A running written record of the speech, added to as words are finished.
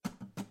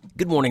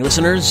Good morning,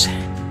 listeners.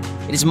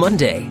 It is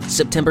Monday,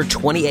 September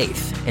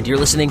 28th, and you're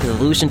listening to the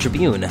Lewiston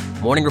Tribune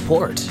Morning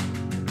Report.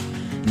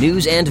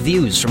 News and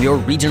views from your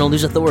regional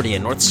news authority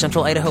in north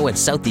central Idaho and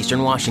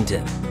southeastern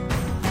Washington.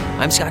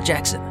 I'm Scott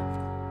Jackson.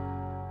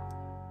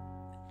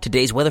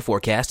 Today's weather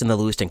forecast in the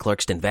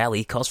Lewiston-Clarkston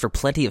Valley calls for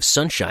plenty of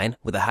sunshine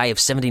with a high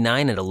of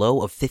 79 and a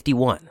low of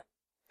 51.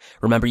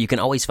 Remember, you can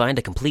always find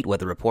a complete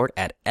weather report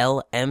at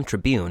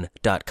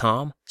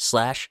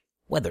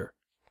lmtribune.com/weather.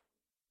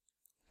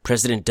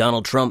 President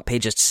Donald Trump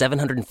paid just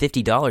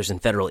 $750 in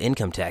federal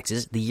income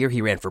taxes the year he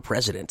ran for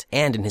president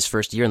and in his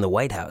first year in the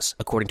White House,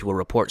 according to a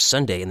report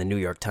Sunday in the New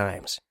York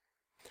Times.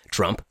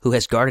 Trump, who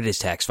has guarded his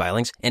tax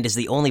filings and is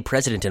the only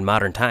president in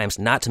modern times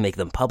not to make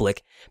them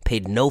public,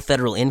 paid no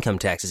federal income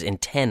taxes in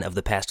 10 of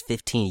the past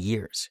 15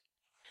 years.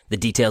 The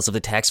details of the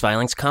tax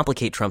filings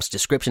complicate Trump's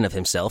description of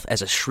himself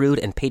as a shrewd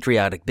and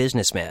patriotic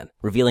businessman,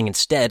 revealing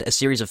instead a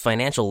series of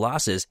financial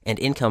losses and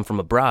income from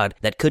abroad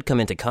that could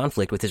come into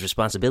conflict with his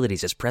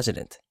responsibilities as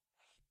president.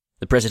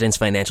 The president's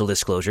financial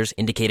disclosures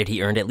indicated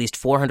he earned at least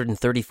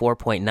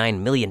 $434.9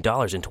 million in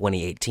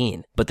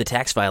 2018, but the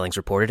tax filings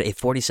reported a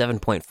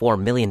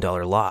 $47.4 million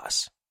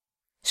loss.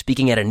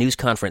 Speaking at a news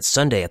conference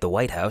Sunday at the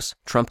White House,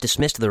 Trump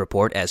dismissed the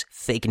report as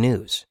fake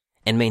news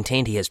and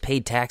maintained he has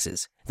paid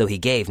taxes, though he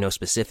gave no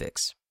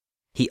specifics.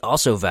 He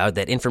also vowed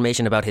that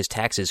information about his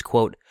taxes,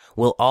 quote,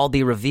 will all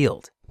be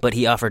revealed, but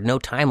he offered no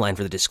timeline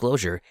for the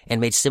disclosure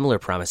and made similar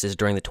promises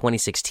during the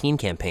 2016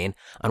 campaign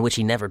on which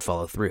he never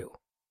followed through.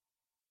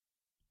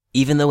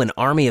 Even though an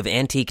army of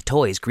antique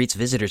toys greets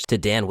visitors to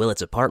Dan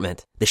Willett's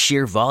apartment, the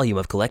sheer volume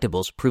of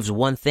collectibles proves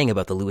one thing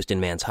about the Lewiston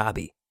man's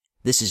hobby.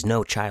 This is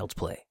no child's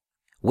play.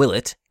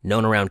 Willett,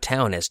 known around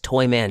town as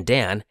Toyman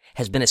Dan,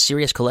 has been a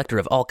serious collector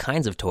of all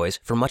kinds of toys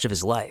for much of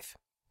his life.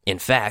 In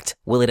fact,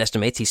 Willett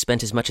estimates he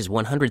spent as much as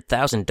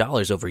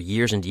 $100,000 over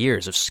years and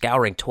years of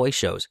scouring toy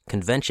shows,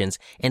 conventions,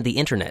 and the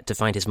internet to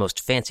find his most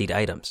fancied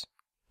items.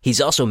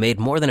 He's also made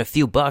more than a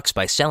few bucks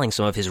by selling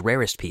some of his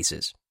rarest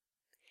pieces.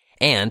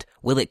 And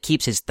Willett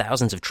keeps his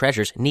thousands of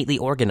treasures neatly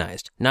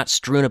organized, not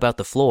strewn about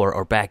the floor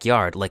or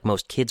backyard like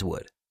most kids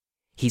would.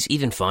 He's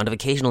even fond of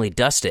occasionally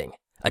dusting,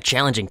 a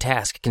challenging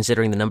task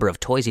considering the number of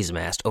toys he's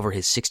amassed over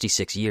his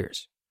 66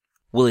 years.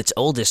 Willett's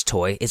oldest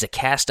toy is a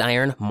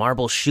cast-iron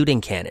marble shooting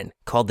cannon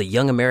called the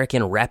Young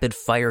American Rapid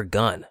Fire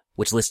Gun,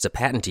 which lists a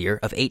patent year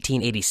of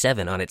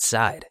 1887 on its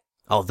side.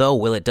 Although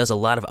Willett does a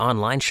lot of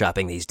online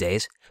shopping these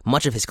days,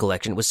 much of his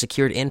collection was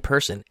secured in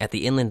person at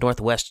the Inland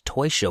Northwest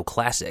Toy Show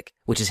Classic,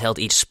 which is held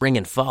each spring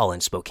and fall in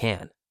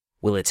Spokane.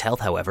 Willett's health,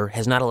 however,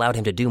 has not allowed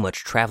him to do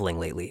much traveling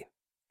lately.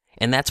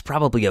 And that's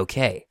probably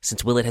okay,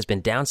 since Willett has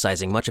been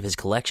downsizing much of his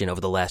collection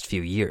over the last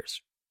few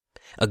years.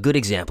 A good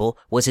example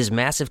was his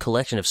massive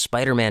collection of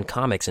Spider-Man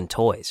comics and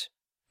toys.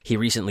 He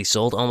recently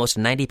sold almost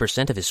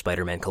 90% of his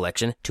Spider-Man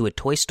collection to a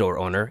toy store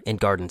owner in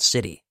Garden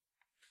City.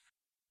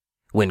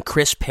 When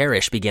Chris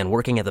Parrish began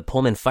working at the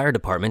Pullman Fire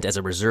Department as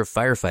a reserve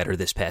firefighter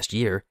this past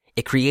year,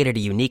 it created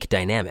a unique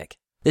dynamic.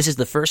 This is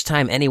the first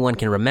time anyone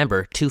can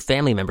remember two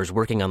family members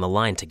working on the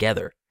line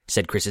together,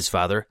 said Chris's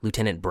father,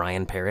 Lieutenant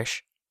Brian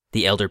Parrish.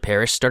 The elder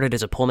Parrish started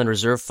as a Pullman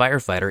reserve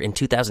firefighter in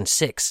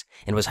 2006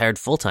 and was hired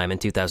full-time in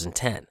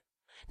 2010.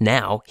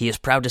 Now, he is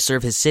proud to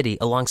serve his city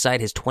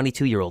alongside his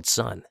 22-year-old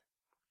son.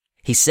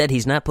 He said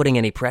he's not putting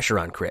any pressure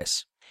on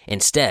Chris.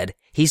 Instead,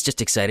 he's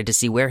just excited to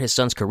see where his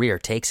son's career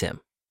takes him.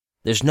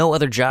 There's no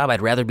other job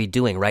I'd rather be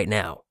doing right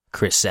now,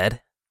 Chris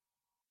said.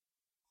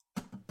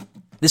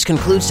 This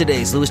concludes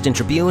today's Lewiston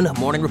Tribune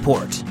Morning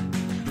Report.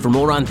 For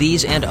more on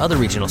these and other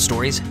regional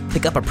stories,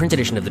 pick up a print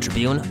edition of the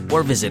Tribune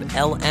or visit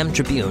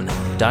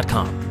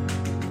lmtribune.com.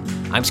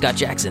 I'm Scott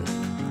Jackson,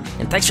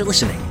 and thanks for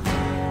listening.